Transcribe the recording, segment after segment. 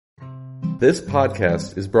This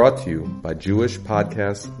podcast is brought to you by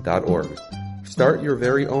JewishPodcasts.org. Start your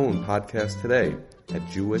very own podcast today at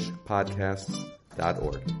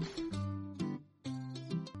JewishPodcasts.org.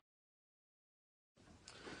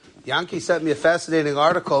 Yankee sent me a fascinating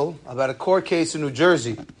article about a court case in New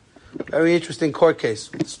Jersey. Very interesting court case.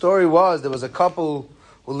 The story was there was a couple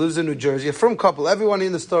who lives in New Jersey, a frum couple. Everyone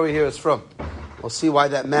in the story here is from. We'll see why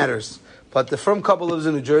that matters. But the frum couple lives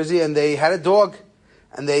in New Jersey, and they had a dog.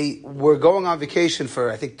 And they were going on vacation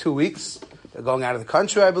for, I think, 2 weeks. They're going out of the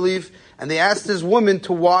country, I believe. And they asked this woman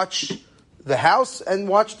to watch the house and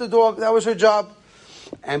watch the dog. That was her job.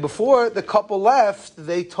 And before the couple left,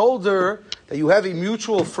 they told her that you have a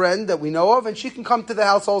mutual friend that we know of, and she can come to the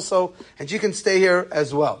house also, and she can stay here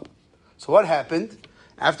as well. So what happened?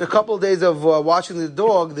 After a couple of days of watching the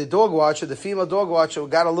dog watcher, the female dog watcher,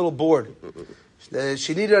 got a little bored.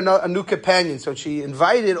 She needed a new companion, so she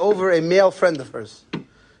invited over a male friend of hers.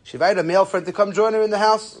 She invited a male friend to come join her in the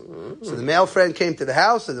house. So the male friend came to the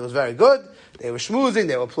house, and it was very good. They were schmoozing,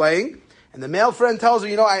 they were playing, and the male friend tells her,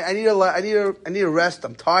 I need a rest.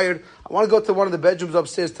 I'm tired. I want to go to one of the bedrooms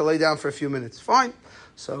upstairs to lay down for a few minutes. Fine.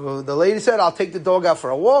 So the lady said, I'll take the dog out for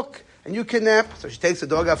a walk, and you can nap. So she takes the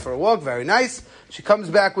dog out for a walk. Very nice. She comes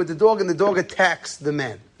back with the dog, and the dog attacks the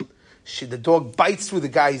man. The dog bites through the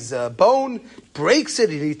guy's bone, breaks it.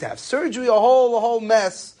 He needs to have surgery. A whole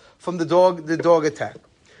mess from the dog attack.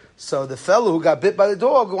 So the fellow who got bit by the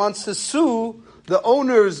dog wants to sue the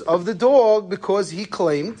owners of the dog because he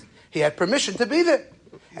claimed he had permission to be there.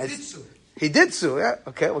 He did sue, yeah.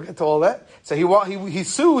 Okay, we'll get to all that. So he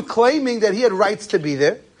sued claiming that he had rights to be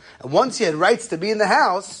there. And once he had rights to be in the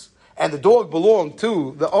house, and the dog belonged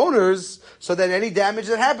to the owners, so that any damage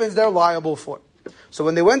that happens, they're liable for it. So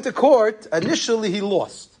when they went to court, initially he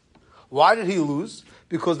lost. Why did he lose?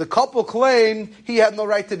 Because the couple claimed he had no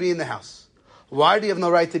right to be in the house. Why do you have no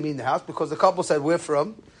right to be in the house? Because the couple said, we're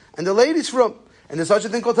from, and the lady's from. And there's such a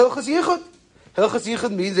thing called Hilchas Yichud. Hilchas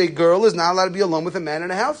Yichud means a girl is not allowed to be alone with a man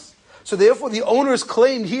in a house. So therefore the owners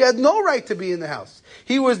claimed he had no right to be in the house.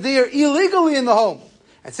 He was there illegally in the home.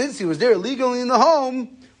 And since he was there illegally in the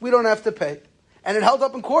home, we don't have to pay. And it held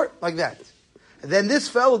up in court like that. And then this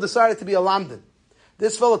fellow decided to be a lamdan.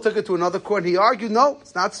 This fellow took it to another court, and he argued, no,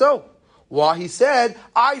 it's not so. Why? He said,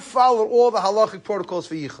 I followed all the halachic protocols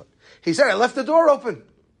for Yichud. He said, I left the door open.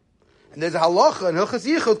 And there's a halacha in Hilchas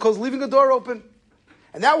Yichud called leaving a door open.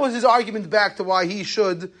 And that was his argument back to why he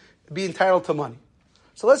should be entitled to money.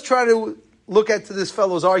 So let's try to look at this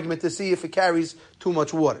fellow's argument to see if it carries too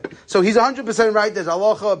much water. So he's 100% right. There's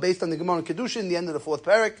halacha based on the Gemara in Kedushin, the end of the fourth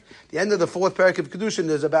parak. The end of the fourth parak of Kedushin,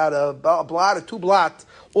 there's about a two blot,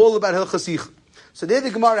 all about Hilchas Yichud. So there the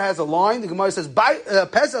Gemara has a line. The Gemara says,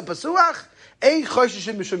 Pesach, Pasuach, ein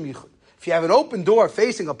chosheshin mishum Yichud. If you have an open door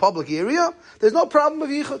facing a public area, there's no problem with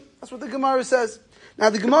Yichud. That's what the Gemara says. Now,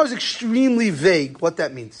 the Gemara is extremely vague what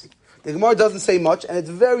that means. The Gemara doesn't say much, and it's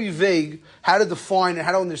very vague how to define and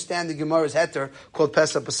how to understand the Gemara's heter called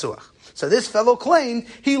Pesach Pasuach. So this fellow claimed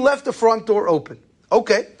he left the front door open.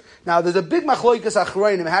 Okay. Now, there's a big machloikas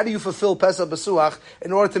achrayim. How do you fulfill Pesach Pasuach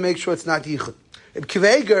in order to make sure it's not Yichud? Reb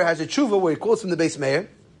Kiveger has a tshuva where he quotes from the Beis Meir.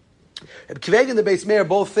 Reb Kiveger and the Beis Meir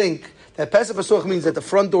both think that Pesach Pasuach means that the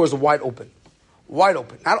front door is wide open. Wide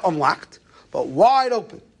open. Not unlocked, but wide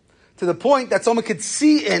open. To the point that someone could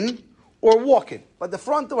see in or walk in. But the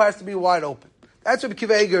front door has to be wide open. That's Reb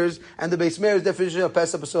Kiveger's and the Beis Meir's definition of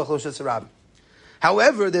Pesach Pasuach Loshas Harabim.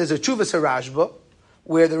 However, there's a Chuvas Harashba,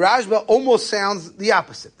 where the Rashba almost sounds the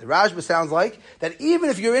opposite. The Rashba sounds like that even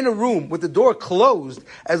if you're in a room with the door closed,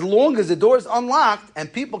 as long as the door is unlocked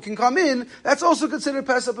and people can come in, that's also considered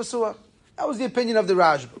Pesach Pasuach. That was the opinion of the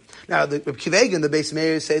Rashba. Now, the Kiveg and the Beis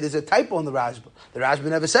Meir say there's a typo in the Rashba. The Rashba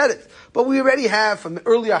never said it. But we already have from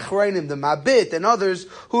early Achrayim, the Mabit and others,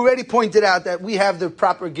 who already pointed out that we have the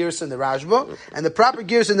proper gears in the Rashba. And the proper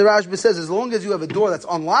gears in the Rashba says as long as you have a door that's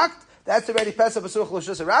unlocked, that's already Pesach Pasuach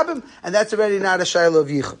L'Shus Harabim, and that's already not a Shaila of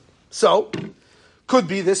Yichud. So, could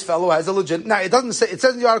be this fellow has a legit. Now, it doesn't say, it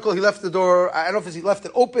says in the article he left the door, I don't know if he left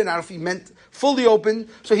it open, I don't know if he meant fully open,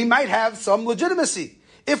 so he might have some legitimacy.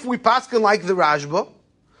 If we paskin like the Rashba,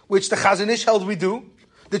 which the Chazon Ish held we do,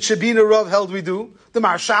 the Shabina Rav held we do, the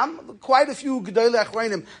Marsham, quite a few Gedolei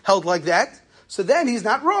Achrayim held like that, so then he's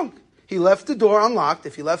not wrong. He left the door unlocked.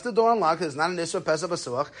 If he left the door unlocked, it's not an Isser Pesach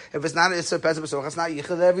Pasuach. If it's not an Isser Pesach Pasuach, it's not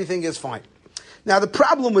Yichud, everything is fine. Now, the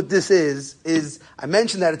problem with this is I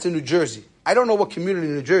mentioned that it's in New Jersey. I don't know what community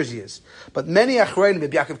New Jersey is, but many Achrayim,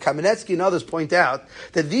 Yaakov Kamenetsky and others point out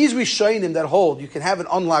that these Rishonim that hold you can have an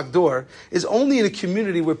unlocked door is only in a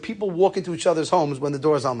community where people walk into each other's homes when the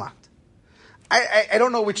door is unlocked. I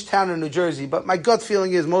don't know which town in New Jersey, but my gut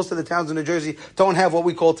feeling is most of the towns in New Jersey don't have what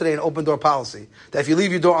we call today an open door policy. That if you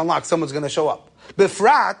leave your door unlocked, someone's going to show up.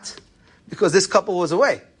 Befrat, because this couple was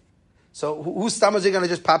away. So whose stomachs are going to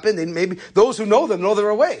just pop in? Maybe those who know them know they're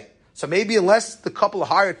away. So maybe unless the couple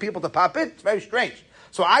hired people to pop in, it's very strange.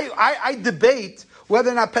 So I debate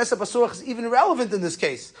whether or not Pesach Pasuach is even relevant in this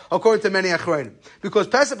case, according to many Achronim. Because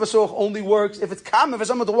Pesach Pasuach only works if it's common for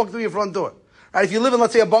someone to walk through your front door. Right? If you live in,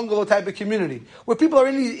 let's say, a bungalow type of community, where people are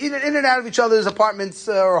in and out of each other's apartments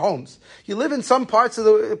or homes. You live in some parts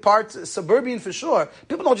suburban for sure.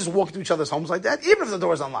 People don't just walk through each other's homes like that, even if the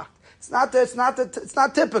door is unlocked. It's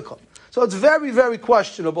not typical. So it's very, very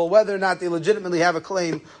questionable whether or not they legitimately have a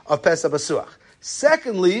claim of Pesach Pasuach.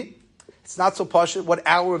 Secondly, it's not so pashut what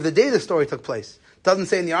hour of the day the story took place. It doesn't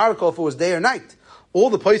say in the article if it was day or night. All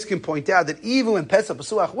the poskim can point out that even when Pesach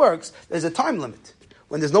Pasuach works, there's a time limit.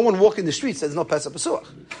 When there's no one walking the streets, there's no Pesach Pasuach.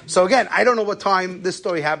 So again, I don't know what time this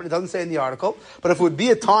story happened. It doesn't say in the article. But if it would be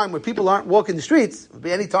a time where people aren't walking the streets, it would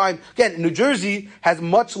be any time. Again, New Jersey has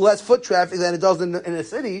much less foot traffic than it does in a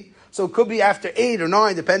city. So it could be after 8 or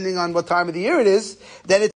 9, depending on what time of the year it is.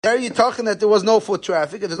 Then there you're talking that there was no foot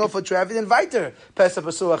traffic. If there's no foot traffic, then weiter Pesach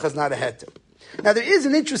Pasuach is not a heter. Now there is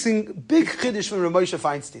an interesting big chiddush from Rav Moshe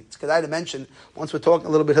Feinstein. Because I had to mention, once we're talking a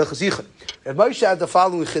little bit Hilchos Yichud. Rav Moshe had the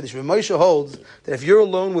following chiddush. Rav Moshe holds that if you're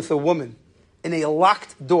alone with a woman in a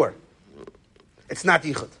locked door, it's not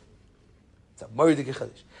Yichud. It's a mordig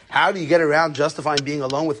chiddush. How do you get around justifying being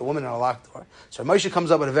alone with a woman in a locked door? So Rav Moshe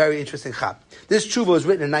comes up with a very interesting chap. This tshuva was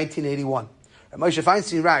written in 1981. Rav Moshe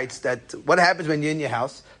Feinstein writes that what happens when you're in your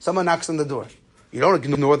house, someone knocks on the door. You don't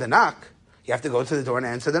ignore the knock. You have to go to the door and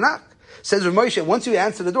answer the knock. Says Rav Moshe, once you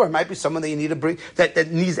answer the door, it might be someone that you need to bring,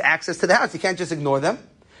 that needs access to the house. You can't just ignore them.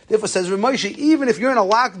 Therefore, says Rav Moshe, even if you're in a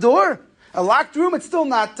locked door, a locked room, it's still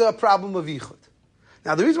not a problem of Yichud.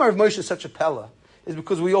 Now, the reason why Rav Moshe is such a pella is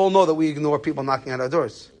because we all know that we ignore people knocking at our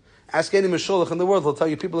doors. Ask any Meshulach in the world, he'll tell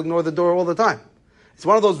you people ignore the door all the time. It's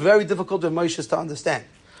one of those very difficult Rav Moshes to understand.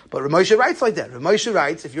 But Rav Moshe writes like that. Rav Moshe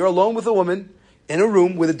writes, if you're alone with a woman in a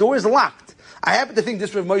room where the door is locked, I happen to think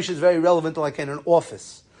this Rav Moshe is very relevant like in an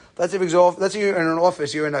office. Let's say you're in an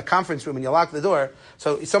office, you're in a conference room and you lock the door,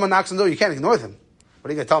 so if someone knocks on the door, you can't ignore them. What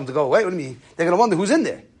are you going to tell them to go away? What do you mean? They're going to wonder who's in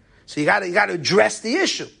there. So you got to address the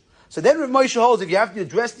issue. So then Rav Moshe holds, if you have to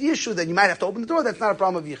address the issue, then you might have to open the door. That's not a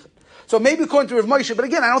problem of Yichud. So maybe according to Rav Moshe, but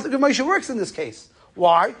again, I don't think Rav Moshe works in this case.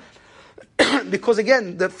 Why? Because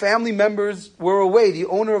again, the family members were away, the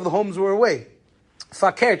owner of the homes were away.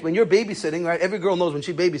 Fakert, when you're babysitting, right? Every girl knows when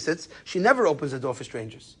she babysits, she never opens the door for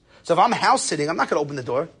strangers. So if I'm house sitting, I'm not going to open the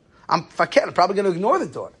door. I'm probably going to ignore the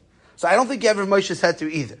door. So I don't think Rav Moshe had to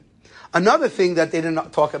either. Another thing that they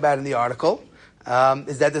didn't talk about in the article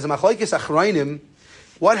is that there's a machlokes achronim.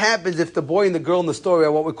 What happens if the boy and the girl in the story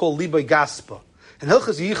are what we call libay gaspa? In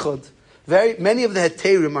Hilchos Yichud, many of the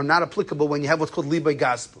heterim are not applicable when you have what's called libay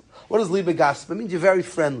gaspa. What does libay gaspa? It means you're very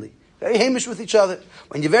friendly, very hamish with each other.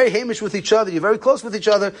 When you're very hamish with each other, you're very close with each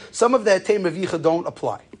other, some of the heterim of Yichud don't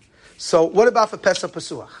apply. So what about for Pesach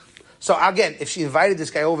Pasuach? So again, if she invited this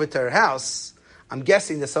guy over to her house, I'm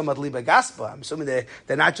guessing they're somewhat liba gaspa. I'm assuming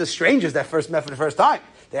they're not just strangers that first met for the first time.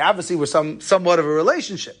 They obviously were somewhat of a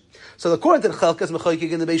relationship. So according to the Chelkas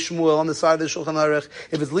Mechoykik in the Beis Shmuel on the side of the Shulchan Aruch,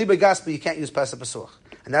 if it's liba gaspa, you can't use Pesach Pasuach.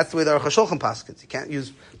 And that's the way the Aruch HaShulchan paskins. You can't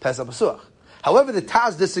use Pesach Pasuach. However, the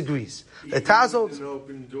Taz disagrees. The Taz holds... Even with an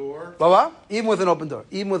open door? What? Even with an open door.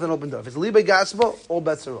 Even with an open door. If it's liba gaspa, all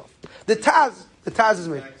bets are off. The Taz is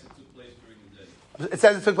made. It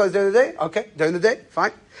says it took place during the day? Okay, during the day,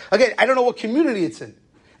 fine. Again, I don't know what community it's in.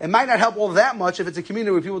 It might not help all that much if it's a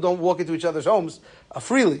community where people don't walk into each other's homes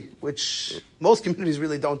freely, which most communities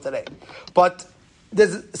really don't today. But,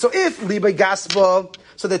 so if Libay Gaspa,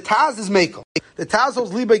 so the Taz is Mekel. The Taz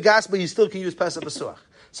holds Libay Gaspa, you still can use Pesach Pasuach.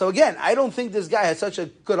 So again, I don't think this guy had such a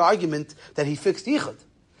good argument that he fixed Yichud.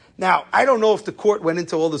 Now, I don't know if the court went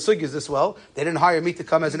into all the sugyas this well. They didn't hire me to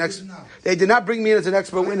come as an expert. They did not bring me in as an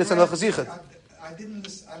expert witness on Hilchos Yichud. I didn't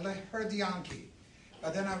listen. I heard the Yankee,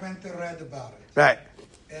 but then I went and read about it. Right.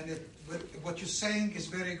 And what you're saying is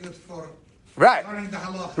very good for right. learning the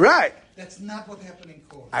halacha. Right. That's not what happened in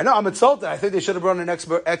court. I know, I'm insulted. I think they should have brought an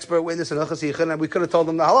expert witness in Hilchos Yichud, and we could have told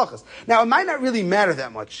them the halachas. Now, it might not really matter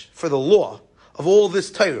that much for the law of all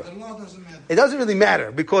this Torah. The law doesn't matter. It doesn't really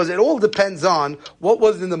matter, because it all depends on what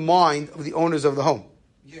was in the mind of the owners of the home.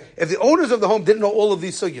 Yeah. If the owners of the home didn't know all of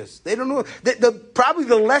these sugyas, they don't know, probably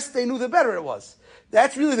the less they knew, the better it was.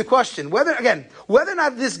 That's really the question. Whether or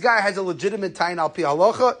not this guy has a legitimate tayin al pi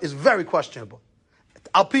halacha is very questionable.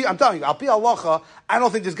 I'm telling you, al pi halacha, I don't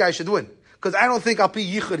think this guy should win. Because I don't think al pi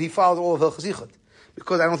yichud he followed all of Hilchos Yichud.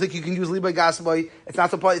 because I don't think you can use Liba Gasboy. It's not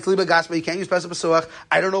the part, it's Liba Gasboy. You can't use Pesach Pasuach.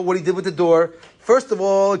 I don't know what he did with the door. First of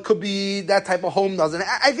all, it could be that type of home doesn't.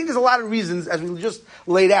 I think there's a lot of reasons, as we just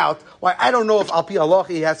laid out, why I don't know if Al Pi Allah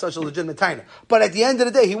he has such a legitimate taina. But at the end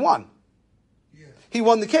of the day, he won. Yeah. He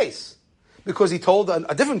won the case. Because he told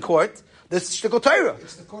a different court, this shtickle Torah.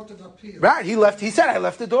 It's the court of appeal. Right, he said, I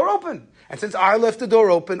left the door open. And since I left the door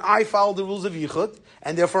open, I followed the rules of Yichud,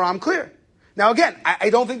 and therefore I'm clear. Now again, I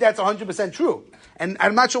don't think that's 100% true. And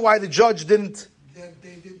I'm not sure why the judge didn't...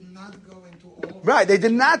 They did not go into all... Right, they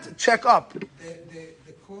did not check up.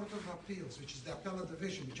 The Court of Appeals, which is the appellate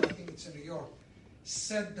division, which I think it's in New York,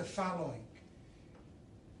 said the following.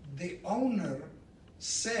 The owner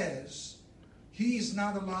says he is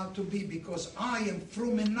not allowed to be because I am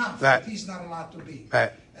frum enough that he's not allowed to be.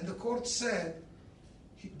 Right. And the court said,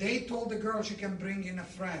 they told the girl she can bring in a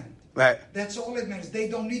friend. Right. That's all it means. They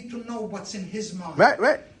don't need to know what's in his mind.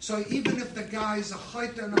 Right. So even if the guy is a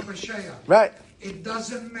chayta and a pesheya, right, it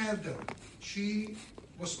doesn't matter. She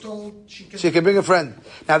was told she can bring a friend.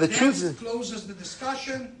 Now the truth is, closes the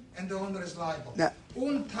discussion and the owner is liable. Now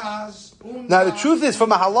the truth is,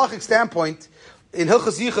 from a halachic standpoint, in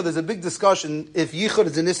Hilchas Yichud there's a big discussion if Yichud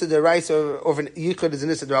is an Issa D'Oraisa or if Yichud is an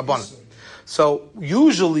Issa D'Rabbanan. So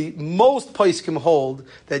usually most poskim hold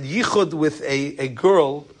that Yichud with a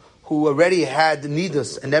girl who already had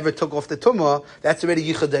nidus and never took off the tumah, that's already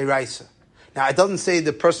Yichud D'Oraisa. Now it doesn't say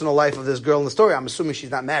the personal life of this girl in the story. I'm assuming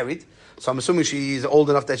she's not married. So I'm assuming she's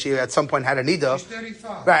old enough that she at some point had a nida. She's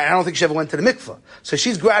 35. Right, I don't think she ever went to the mikveh. So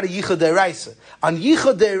she's grad a Yichud D'Oraisa. On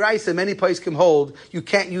Yichud D'Oraisa, many poskim hold, you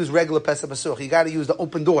can't use regular Pesach Pasuach. You got to use the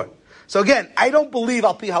open door. So again, I don't believe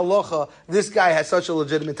Al Pi Halacha, this guy has such a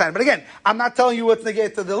legitimate time. But again, I'm not telling you what's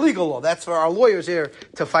negated to the legal law. That's for our lawyers here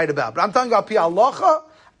to fight about. But I'm telling you Al Pi Halacha,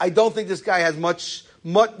 I don't think this guy has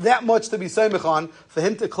that much to be seimich on for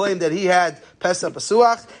him to claim that he had Pesach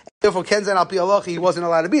Pasuach. Therefore, Kenzen Al Pi Halacha, he wasn't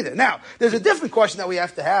allowed to be there. Now, there's a different question that we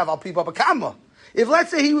have to have Al Pi Baba Kama. If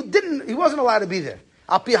let's say he wasn't allowed to be there,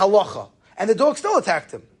 Al Pi Halacha, and the dog still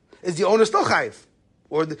attacked him, is the owner still chayiv?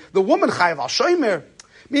 Or the woman chayiv al shomer?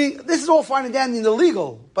 Meaning, this is all fine and dandy in the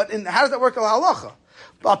legal, but how does that work al halacha?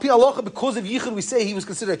 Al Pi Halacha, because of Yichud, we say he was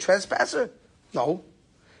considered a trespasser? No.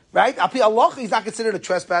 Right? Al Pi Halacha, he's not considered a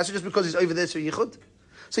trespasser just because he's over there for Yichud.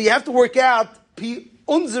 So you have to work out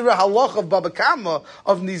unzira halacha of Baba Kama,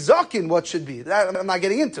 of Nizakin, what should be. That I'm not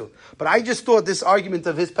getting into. But I just thought this argument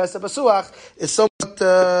of his Pesach Pasuach is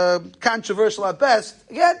somewhat controversial at best.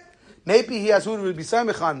 Again, maybe he has who to be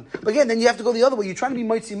Samichan. But again, then you have to go the other way. You're trying to be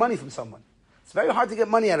mitzi money from someone. It's very hard to get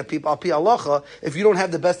money out of people, Al Pi Halacha, if you don't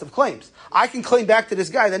have the best of claims. I can claim back to this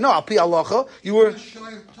guy that, no, Al Pi Halacha, you were...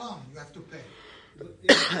 Tom, you have to pay.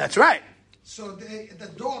 That's right. So the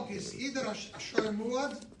dog is either a shoyer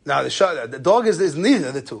muad? No, the dog is neither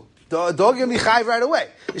of the two. The dog is going to be chayiv right away.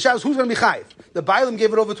 The shah is who's going to be chayiv? The Bailam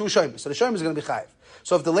gave it over to a shomer, so the shomer is going to be chayiv.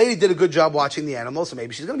 So if the lady did a good job watching the animals, so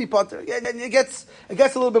maybe she's going to be potter. Yeah, it gets a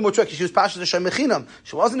little bit more tricky. She was pasha the shomer chinam.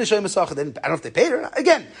 She wasn't a shomer sacha. Then I don't know if they paid her.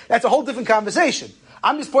 Again, that's a whole different conversation.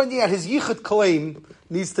 I'm just pointing out his yichud claim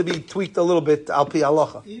needs to be tweaked a little bit al pi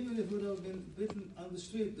halacha. Even if it would have been bitten on the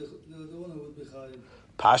street, the owner would be chayiv.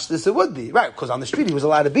 Pashtus it would be. Right, because on the street he was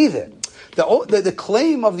allowed to be there. The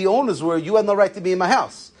claim of the owners were, you had no right to be in my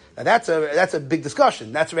house. Now that's a big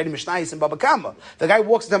discussion. That's already Mishnayis and Baba Kama. The guy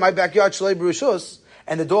walks into my backyard, Shalei B'Rishus,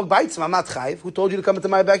 and the dog bites him. I'm not chayiv. Who told you to come into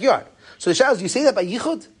my backyard? So the shah is, you say that by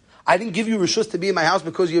Yichud? I didn't give you Rishus to be in my house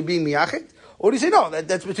because you're being miyachid? Or do you say, no,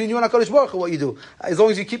 that's between you and HaKadosh Baruch Hu what you do. As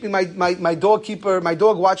long as you're keeping my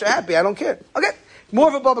dog watcher happy, I don't care. Okay. More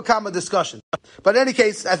of a Baba Kama discussion. But in any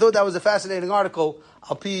case, I thought that was a fascinating article.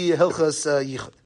 Al Pi Hilchas Yichud.